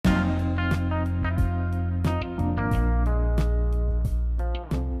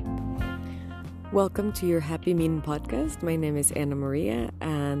Welcome to your Happy Mean podcast. My name is Anna Maria,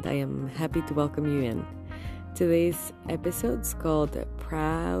 and I am happy to welcome you in. Today's episode is called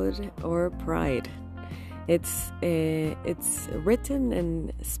Proud or Pride. It's written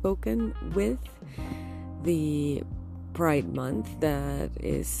and spoken with the Pride Month that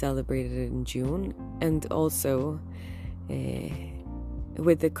is celebrated in June, and also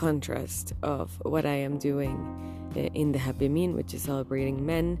with the contrast of what I am doing in the Happy Mean, which is celebrating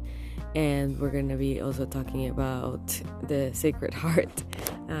men. And we're going to be also talking about the Sacred Heart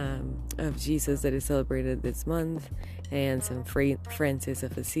of Jesus that is celebrated this month, and St. Francis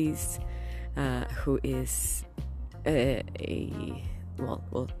of Assisi, who is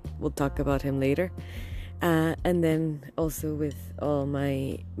we'll talk about him later. And then also with all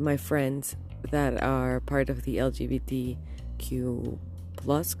my friends that are part of the LGBTQ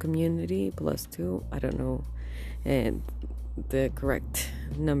plus community, plus two, I don't know, and the correct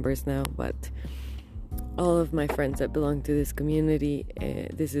numbers now, but all of my friends that belong to this community,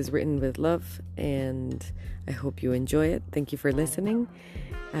 this is written with love, and I hope you enjoy it. Thank you for listening,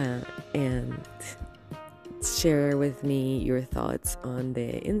 and share with me your thoughts on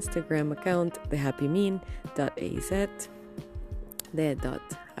the Instagram account, thehappymean.az,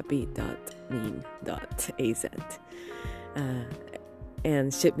 the.happy.mean.az,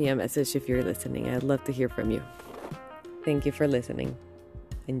 and ship me a message if you're listening. I'd love to hear from you. Thank you for listening.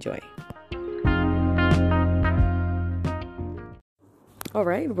 Enjoy. All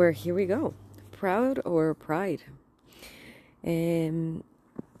right, here we go. Proud or pride? Why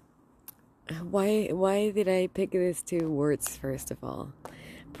did I pick these two words, first of all?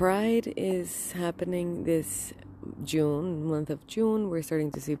 Pride is happening this month of June. We're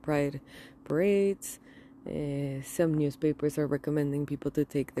starting to see pride parades. Some newspapers are recommending people to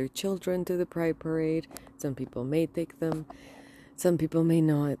take their children to the pride parade. Some people may take them, some people may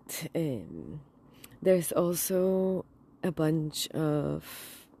not. There's also a bunch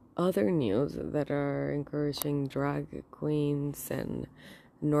of other news that are encouraging drag queens and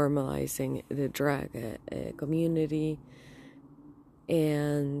normalizing the drag community,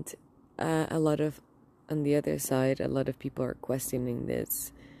 and on the other side, a lot of people are questioning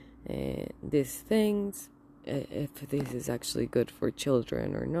these things, if this is actually good for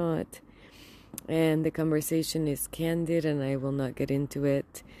children or not. And the conversation is candid, and I will not get into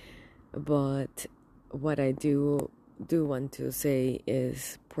it, but what I do want to say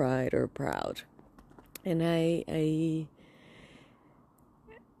is pride or proud. And I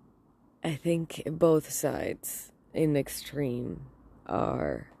think both sides in extreme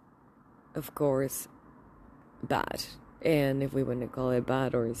are, of course, bad. And if we want to call it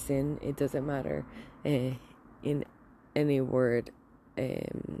bad or sin, it doesn't matter. In any word,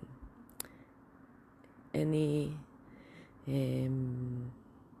 any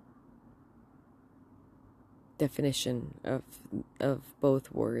definition of both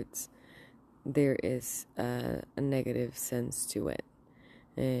words, there is a negative sense to it.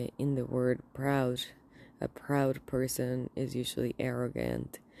 In the word proud, a proud person is usually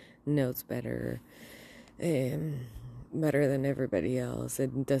arrogant, knows better, better than everybody else.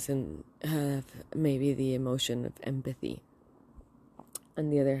 It doesn't have maybe the emotion of empathy. On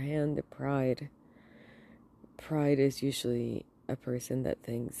the other hand, the pride is usually a person that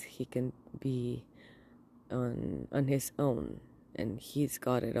thinks he can be on his own and he's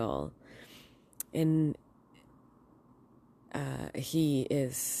got it all, and he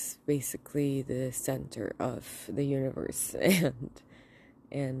is basically the center of the universe,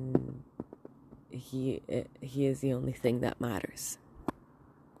 and he is the only thing that matters.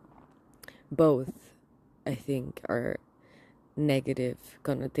 Both, I think, are negative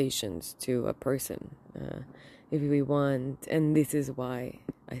connotations to a person. If we want, and this is why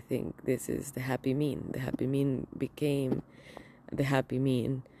I think this is the Happy Mean. The Happy Mean became the Happy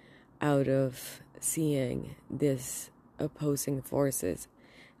Mean out of seeing this opposing forces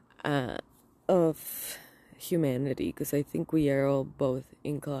of humanity, because I think we are all both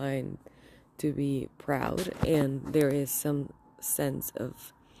inclined to be proud, and there is some sense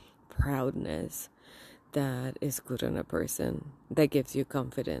of proudness that is good on a person, that gives you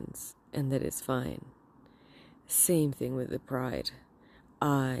confidence, and that is fine. Same thing with the pride.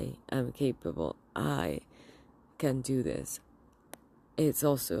 I am capable. I can do this. It's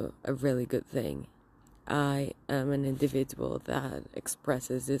also a really good thing. I am an individual that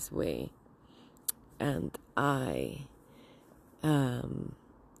expresses this way, and I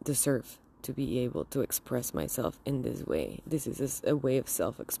deserve to be able to express myself in this way. This is a way of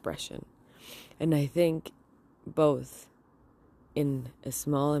self-expression. And I think both in a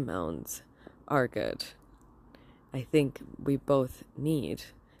small amounts are good. I think we both need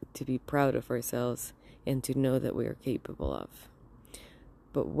to be proud of ourselves and to know that we are capable of.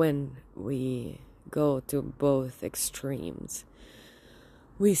 But when we go to both extremes,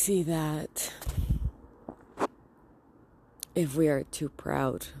 we see that if we are too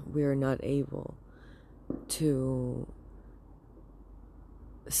proud, we are not able to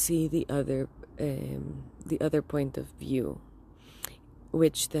see the other point of view,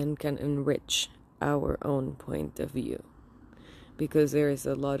 which then can enrich our own point of view, because there is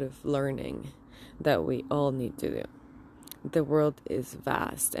a lot of learning that we all need to do. The world is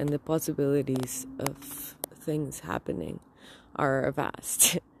vast, and the possibilities of things happening are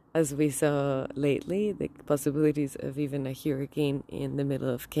vast. As we saw lately, the possibilities of even a hurricane in the middle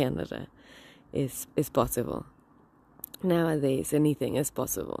of Canada is possible. Nowadays, anything is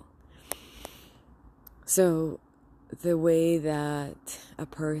possible. So the way that a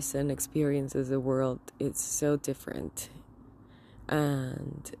person experiences the world is so different,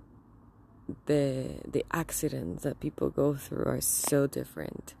 and the accidents that people go through are so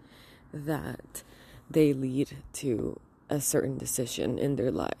different that they lead to a certain decision in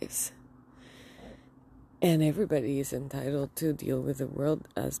their lives. And everybody is entitled to deal with the world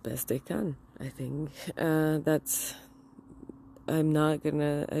as best they can. I think I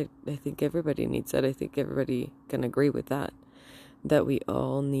think everybody needs that. I think everybody can agree with that we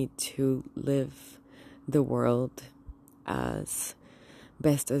all need to live the world as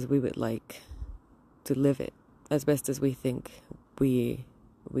best as we would like to live it, as best as we think we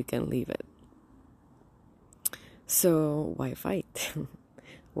can leave it. So why fight?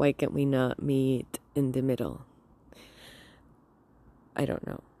 Why can't we not meet in the middle? I don't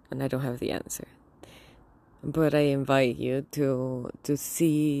know, and I don't have the answer. But I invite you to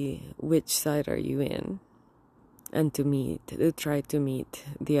see which side are you in, and to try to meet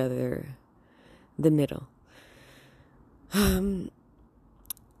the middle.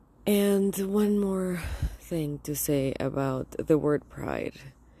 And one more thing to say about the word pride.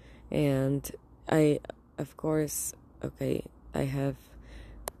 And I have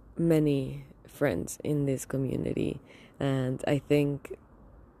many friends in this community, and I think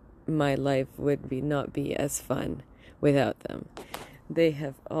my life would not be as fun without them. They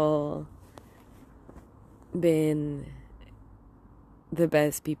have all been the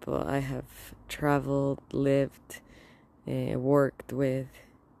best people I have traveled, lived, worked with.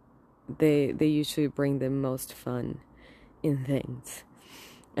 They usually bring the most fun in things,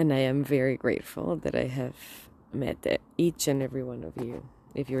 and I am very grateful that I have met each and every one of you.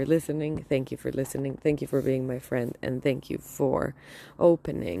 If you're listening, thank you for listening. Thank you for being my friend, and thank you for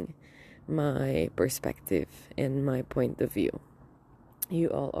opening my perspective and my point of view. You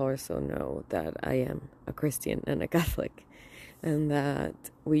all also know that I am a Christian and a Catholic, and that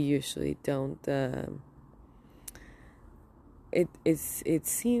we usually don't. It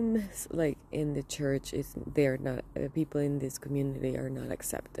seems like in the church, they're not people in this community are not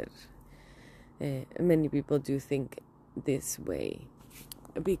accepted. Many people do think this way,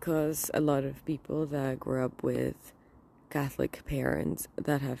 because a lot of people that grew up with Catholic parents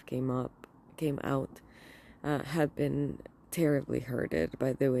that have came out have been terribly hurted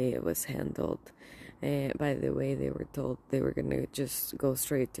by the way it was handled, by the way they were told they were gonna just go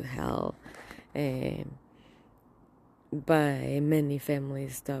straight to hell, by many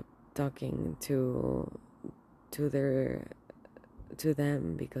families stopped talking to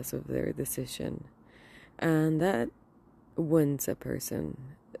them because of their decision, and that wounds a person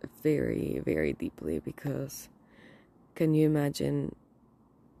very, very deeply. Because can you imagine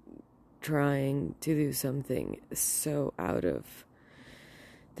trying to do something so out of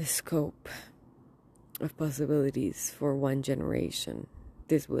the scope of possibilities for one generation?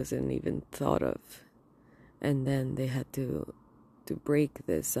 This wasn't even thought of, and then they had to break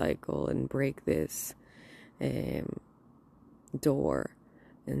this cycle and break this door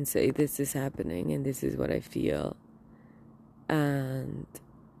and say, this is happening and this is what I feel, and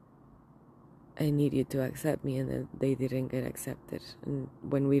I need you to accept me. And then they didn't get accepted. And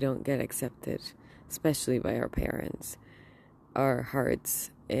when we don't get accepted, especially by our parents, our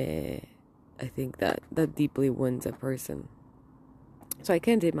hearts, I think that deeply wounds a person. So I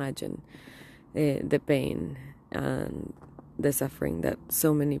can't imagine the pain and the suffering that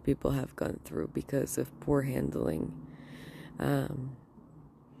so many people have gone through because of poor handling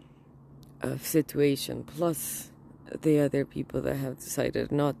of situation, plus the other people that have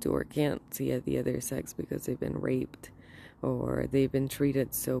decided not to or can't see the other sex because they've been raped or they've been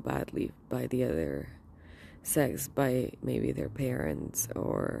treated so badly by the other sex, by maybe their parents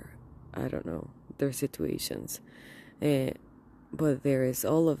or I don't know, their situations. But there is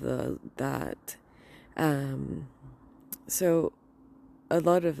all of that. So a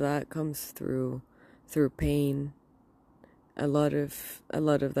lot of that comes through pain. A lot of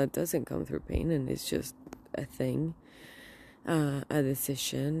that doesn't come through pain, and it's just a thing, a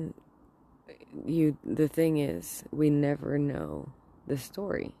decision. The thing is, we never know the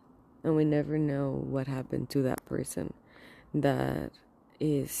story, and we never know what happened to that person that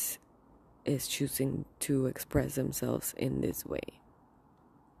is choosing to express themselves in this way.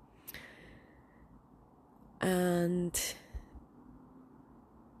 And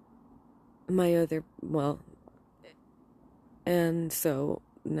and so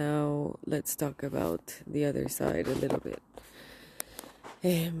now let's talk about the other side a little bit.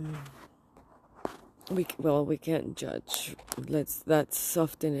 We can't judge. That's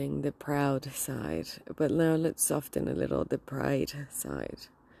softening the proud side. But now let's soften a little the pride side.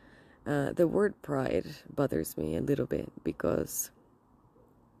 The word pride bothers me a little bit because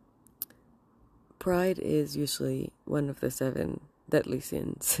pride is usually one of the 7 deadly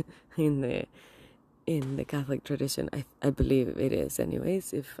sins in the Catholic tradition. I believe it is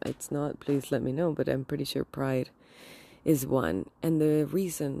anyways. If it's not, please let me know, but I'm pretty sure pride is one. And the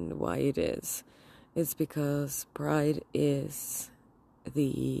reason why it is because pride is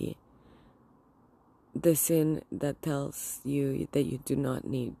the sin that tells you that you do not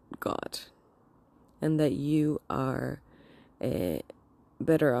need God and that you are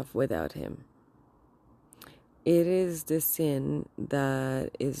better off without him. It is the sin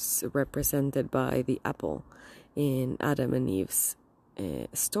that is represented by the apple in Adam and Eve's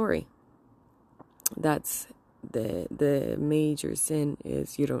story. That's the major sin,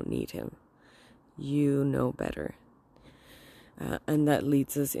 is you don't need him. You know better. And that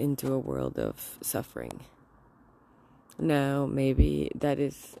leads us into a world of suffering. Now, maybe that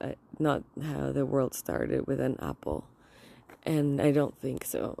is not how the world started, with an apple. And I don't think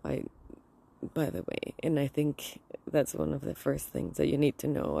so. By the way, and I think that's one of the first things that you need to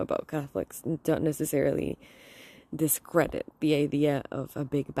know about Catholics. Don't necessarily discredit the idea of a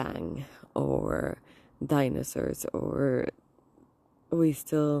Big Bang or dinosaurs, or we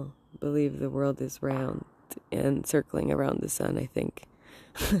still believe the world is round and circling around the sun, I think.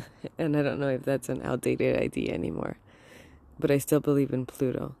 And I don't know if that's an outdated idea anymore. But I still believe in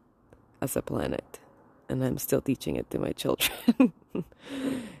Pluto as a planet. And I'm still teaching it to my children.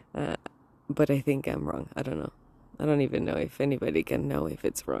 But I think I'm wrong. I don't know. I don't even know if anybody can know if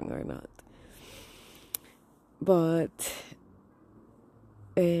it's wrong or not. But,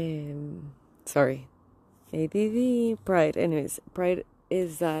 sorry. ADD, pride. Anyways, pride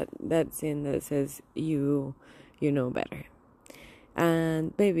is that sin that says you know better.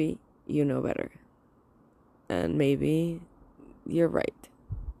 And maybe you know better. And maybe you're right.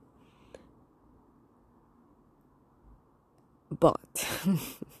 But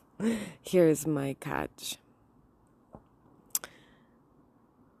here's my catch.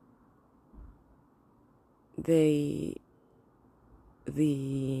 The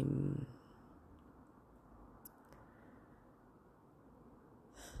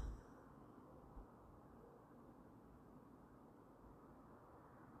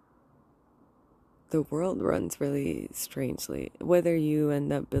world runs really strangely. Whether you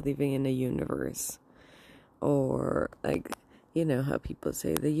end up believing in a universe, or like, you know how people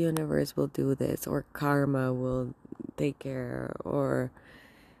say the universe will do this, or karma will take care, or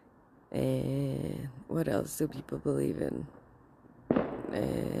what else do people believe in?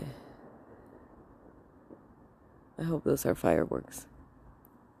 I hope those are fireworks.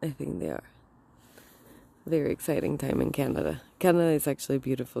 I think they are. Very exciting time in Canada. Canada is actually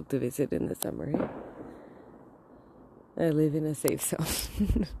beautiful to visit in the summer. I live in a safe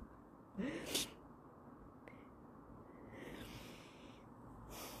zone.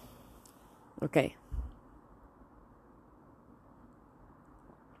 Okay.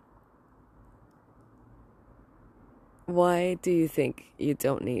 Why do you think you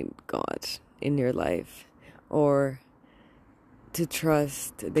don't need God in your life, or to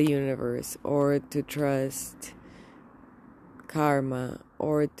trust the universe, or to trust karma,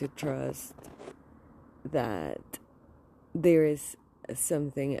 or to trust that there is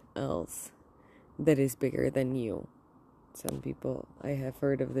something else that is bigger than you? Some people, I have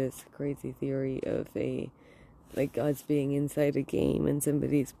heard of this crazy theory of like God's being inside a game and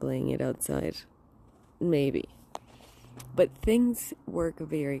somebody's playing it outside. Maybe. But things work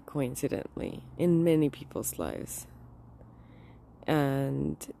very coincidentally in many people's lives.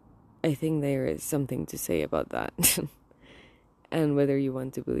 And I think there is something to say about that. And whether you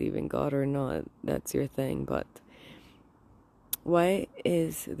want to believe in God or not, that's your thing. But why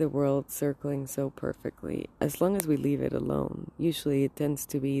is the world circling so perfectly? As long as we leave it alone. Usually it tends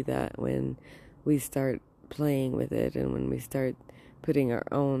to be that when we start playing with it and when we start putting our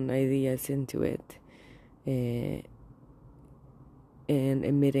own ideas into it, and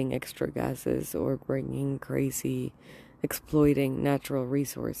emitting extra gases or bringing crazy, exploiting natural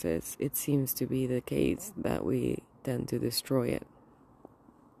resources, it seems to be the case that we tend to destroy it.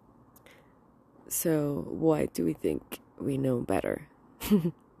 So why do we think we know better?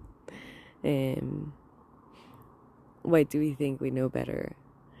 Why do we think we know better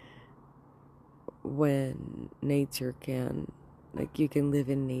when nature can, like, you can live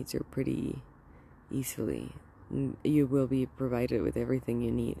in nature pretty easily? You will be provided with everything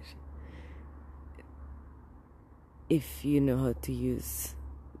you need if you know how to use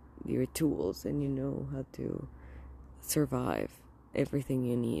your tools and you know how to survive. Everything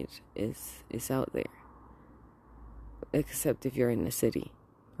you need is out there, except if you're in a city,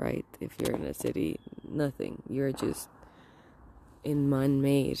 right? If you're in a city, nothing. You're just in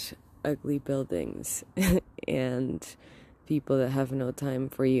man-made ugly buildings and people that have no time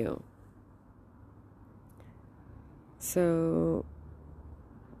for you. So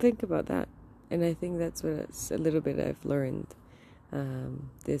think about that. And I think that's what it's a little bit I've learned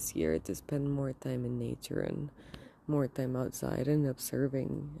this year, to spend more time in nature and more time outside and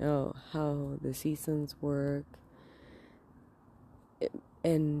observing how the seasons work.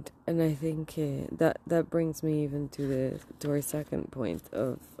 And I think that brings me even to our second point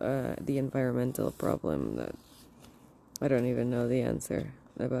of the environmental problem. That I don't even know the answer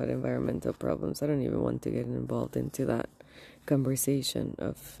about environmental problems. I don't even want to get involved into that conversation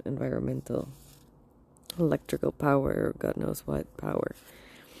of environmental, electrical power, or God knows what power.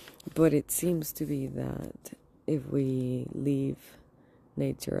 But it seems to be that if we leave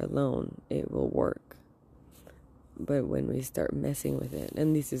nature alone, it will work. But when we start messing with it,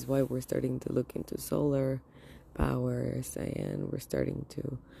 and this is why we're starting to look into solar powers, and we're starting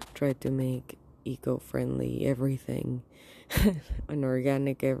to try to make eco-friendly everything and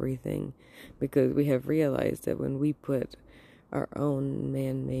organic everything, because we have realized that when we put our own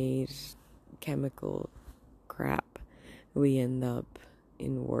man-made chemical crap, we end up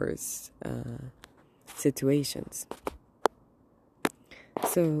in worse situations.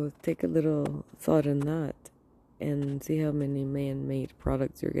 So take a little thought on that and see how many man-made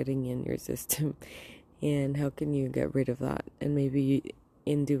products you're getting in your system, and how can you get rid of that. And maybe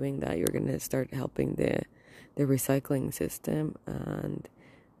in doing that, you're going to start helping the recycling system and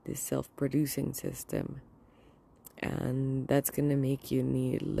the self-producing system, and that's going to make you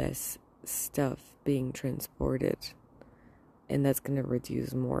need less stuff being transported, and that's going to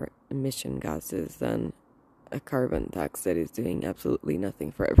reduce more emission gases than a carbon tax that is doing absolutely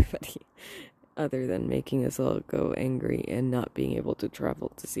nothing for everybody other than making us all go angry and not being able to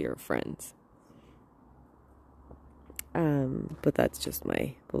travel to see our friends. But that's just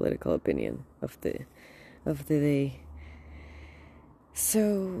my political opinion of the day.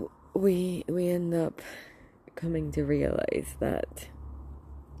 So we end up coming to realize that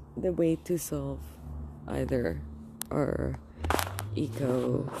the way to solve either our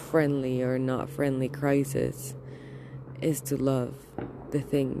eco-friendly or not friendly crisis is to love the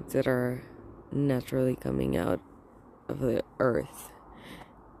things that are naturally coming out of the earth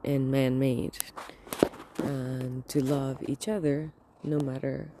and man-made, and to love each other no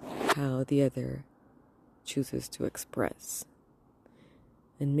matter how the other chooses to express.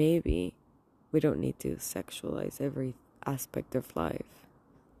 And maybe we don't need to sexualize every aspect of life.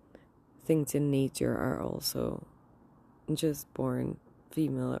 Things in nature are also just born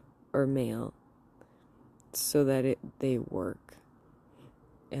female or male so that they work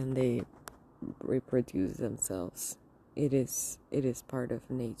and they reproduce themselves. It is part of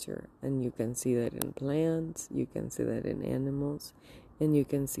nature, and you can see that in plants, you can see that in animals, and you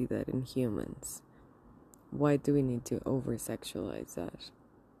can see that in humans. Why do we need to over-sexualize that?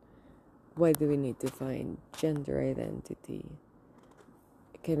 Why do we need to find gender identity?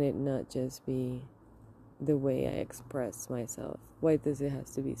 Can it not just be the way I express myself? Why does it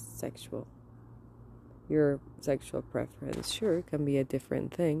have to be sexual? Your sexual preference, sure, can be a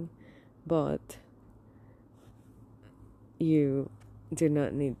different thing, but you do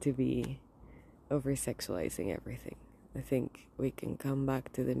not need to be over-sexualizing everything. I think we can come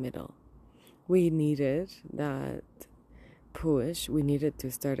back to the middle. We needed that push. We needed to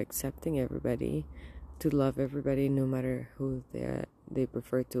start accepting everybody, to love everybody no matter who they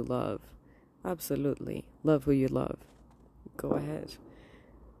prefer to love. Absolutely. Love who you love. Go ahead.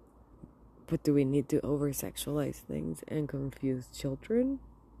 But do we need to over-sexualize things and confuse children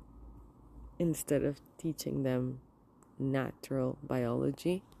instead of teaching them natural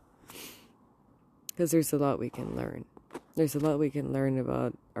biology? Because there's a lot we can learn. There's a lot we can learn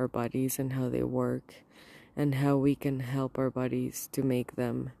about our bodies and how they work, and how we can help our bodies to make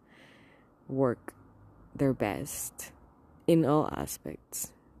them work their best in all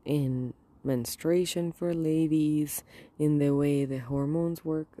aspects, in menstruation for ladies, in the way the hormones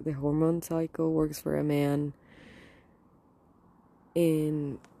work, the hormone cycle works for a man,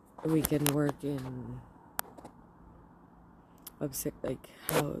 we can work in like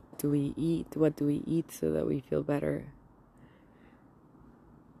how do we eat, what do we eat so that we feel better.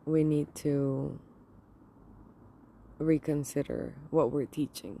 We need to reconsider what we're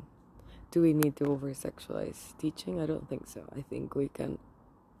teaching. Do we need to over-sexualize teaching? I don't think so. I think we can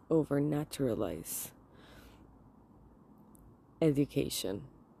over-naturalize education,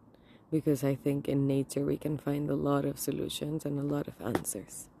 because I think in nature we can find a lot of solutions and a lot of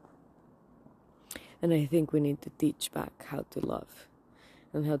answers. And I think we need to teach back how to love,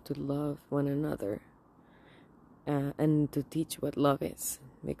 and how to love one another, and to teach what love is,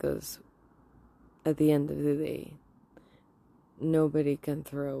 because at the end of the day, nobody can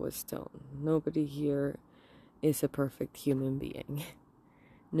throw a stone. Nobody here is a perfect human being.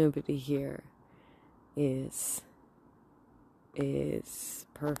 Nobody here is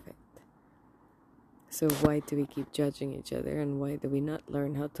perfect. So why do we keep judging each other, and why do we not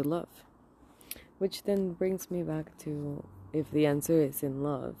learn how to love? Which then brings me back to, if the answer is in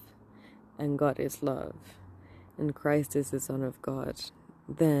love, and God is love, and Christ is the Son of God,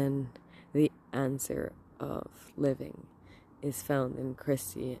 then the answer of living is found in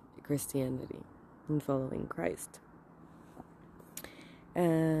Christianity, in following Christ.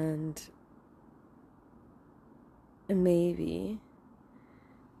 And maybe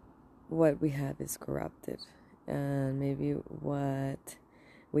what we have is corrupted, and maybe what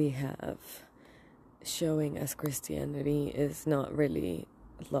we have showing as Christianity is not really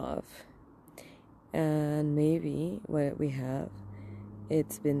love, and maybe what we have,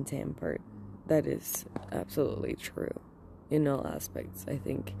 it's been tampered. That is absolutely true in all aspects. I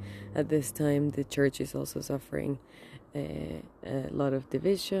think at this time the church is also suffering a lot of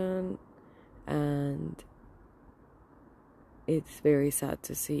division, and it's very sad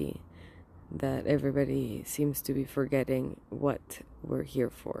to see that everybody seems to be forgetting what we're here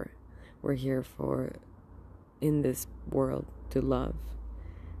for. We're here for, in this world, to love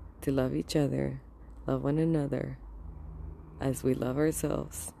each other, love one another as we love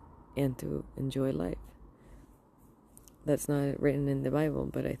ourselves, and to enjoy life. That's not written in the Bible,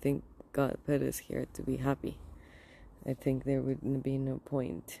 but I think God put us here to be happy. I think there would be no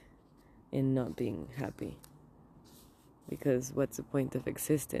point in not being happy, because what's the point of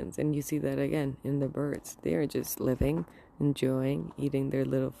existence? And you see that again in the birds. They are just living, enjoying, eating their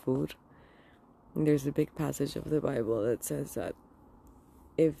little food. And there's a big passage of the Bible that says that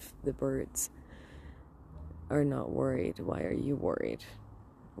if the birds are not worried, why are you worried?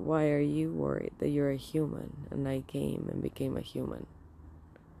 Why are you worried that you're a human and I came and became a human?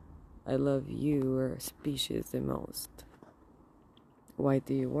 I love you, or species, the most. Why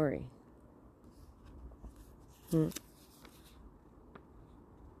do you worry? And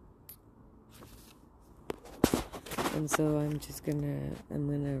so I'm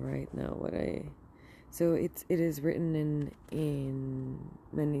gonna write now what so it is written in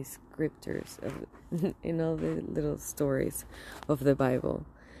many scriptures in all the little stories of the Bible.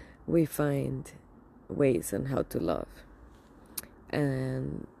 We find ways on how to love,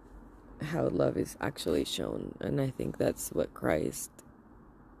 and how love is actually shown. And I think that's what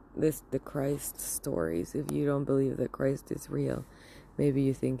the Christ stories, if you don't believe that Christ is real, maybe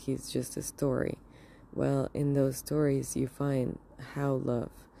you think he's just a story. Well, in those stories you find how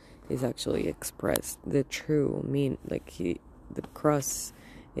love is actually expressed. The true the cross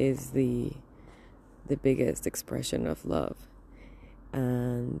is the biggest expression of love.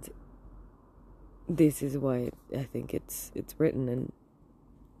 And this is why I think it's written. And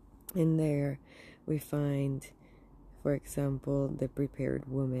in there we find, for example, the prepared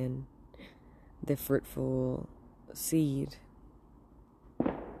woman, the fruitful seed,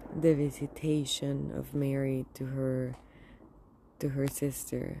 the visitation of Mary to her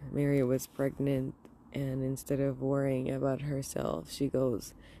sister. Mary was pregnant, and instead of worrying about herself, she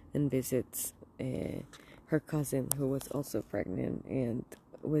goes and visits her cousin, who was also pregnant and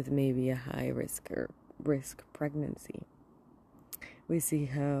with maybe a high risk pregnancy. We see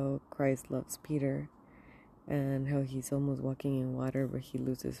how Christ loves Peter, and how he's almost walking in water, but he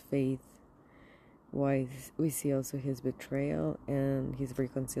loses faith. Why we see also his betrayal and his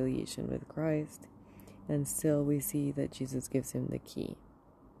reconciliation with Christ, and still we see that Jesus gives him the key.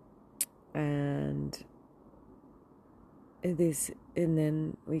 And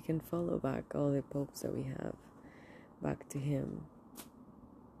then we can follow back all the popes that we have back to him.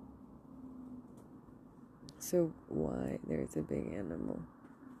 So why there's a big animal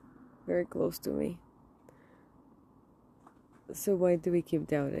very close to me? So why do we keep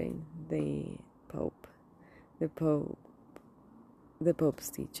doubting the Pope, the Pope's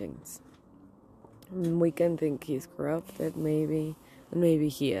teachings? We can think he's corrupted, maybe, and maybe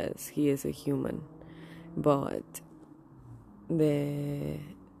he is. He is a human, but there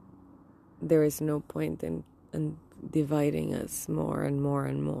is no point in dividing us more and more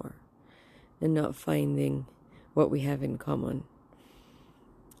and more, and not finding what we have in common,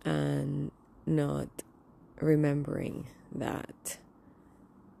 and not remembering that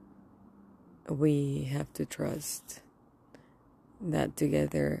we have to trust that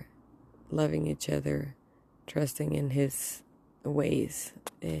together, loving each other, trusting in His ways,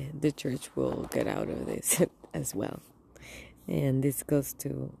 the church will get out of this as well. And this goes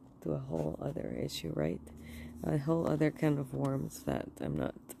to a whole other issue, right? A whole other kind of worms that I'm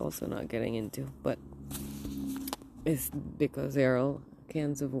not getting into, but it's because they're all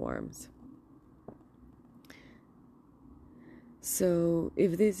cans of worms. So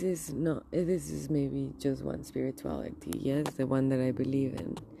if this is maybe just one spirituality, yes, the one that I believe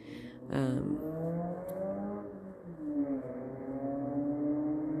in,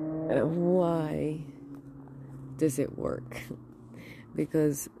 why does it work?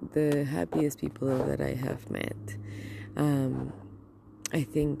 Because the happiest people that I have met, I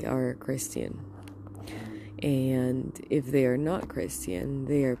think, are Christian. And if they are not Christian,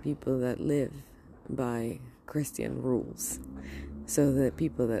 they are people that live by Christian rules. So the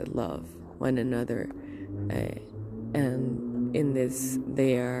people that love one another, and in this,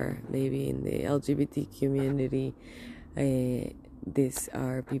 they are maybe in the LGBT community. These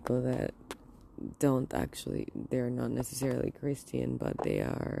are people that they're not necessarily Christian, but they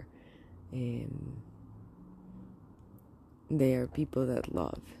are people that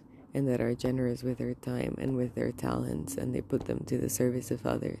love and that are generous with their time and with their talents, and they put them to the service of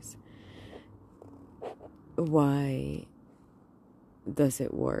others. Why does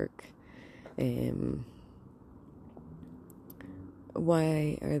it work?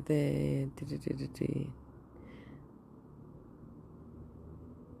 Why are the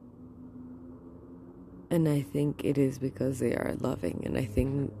And I think it is because they are loving. And I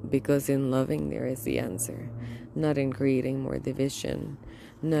think because in loving there is the answer. Not in creating more division.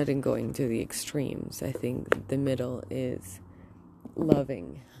 Not in going to the extremes. I think the middle is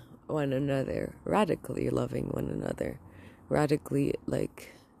loving one another. Radically loving one another. Radically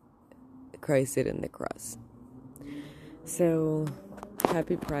like Christ did in the cross. So,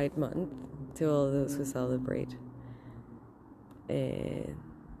 happy Pride Month to all those who celebrate.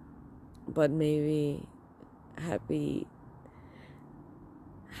 But maybe happy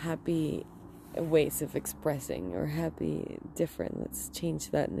ways of expressing, or happy different, let's change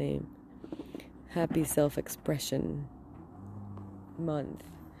that name, happy self-expression month.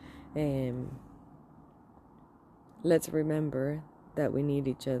 Let's remember that we need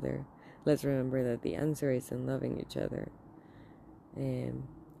each other. Let's remember that the answer is in loving each other,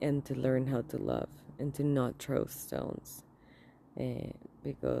 and to learn how to love and to not throw stones,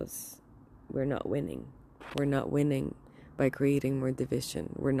 because we're not winning. We're not winning by creating more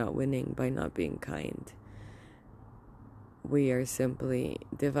division. We're not winning by not being kind. We are simply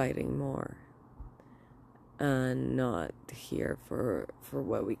dividing more and not here for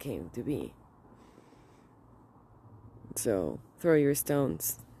what we came to be. So throw your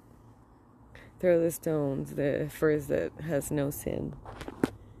stones. Throw the stones, the first that has no sin.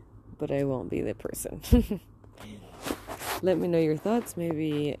 But I won't be the person. Let me know your thoughts.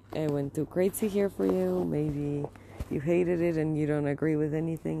 Maybe I went too crazy here for you. Maybe you hated it and you don't agree with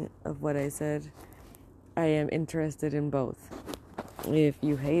anything of what I said. I am interested in both. If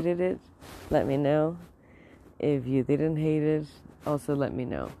you hated it, let me know. If you didn't hate it, also let me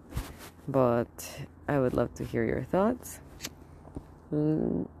know. But I would love to hear your thoughts.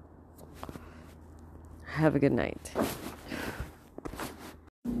 Have a good night.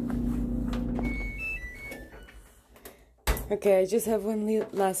 Okay, I just have one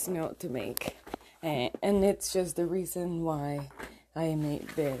last note to make, and it's just the reason why I made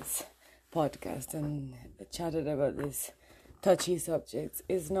this podcast and chatted about these touchy subjects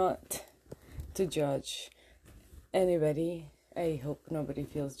is not to judge anybody. I hope nobody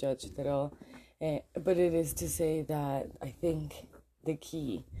feels judged at all, but it is to say that I think the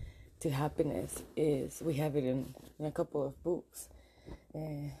key to happiness is, we have it in a couple of books,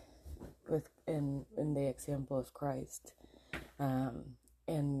 in the example of Christ.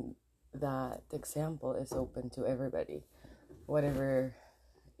 And that example is open to everybody, whatever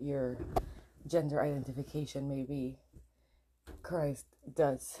your gender identification may be. Christ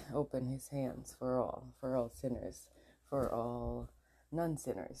does open his hands for all sinners, for all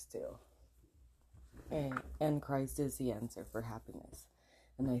non-sinners too. And Christ is the answer for happiness.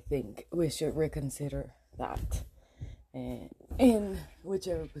 And I think we should reconsider that in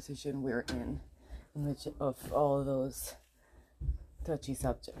whichever position we're in which of all those touchy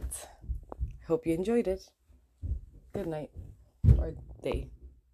subjects. Hope you enjoyed it. Good night or day.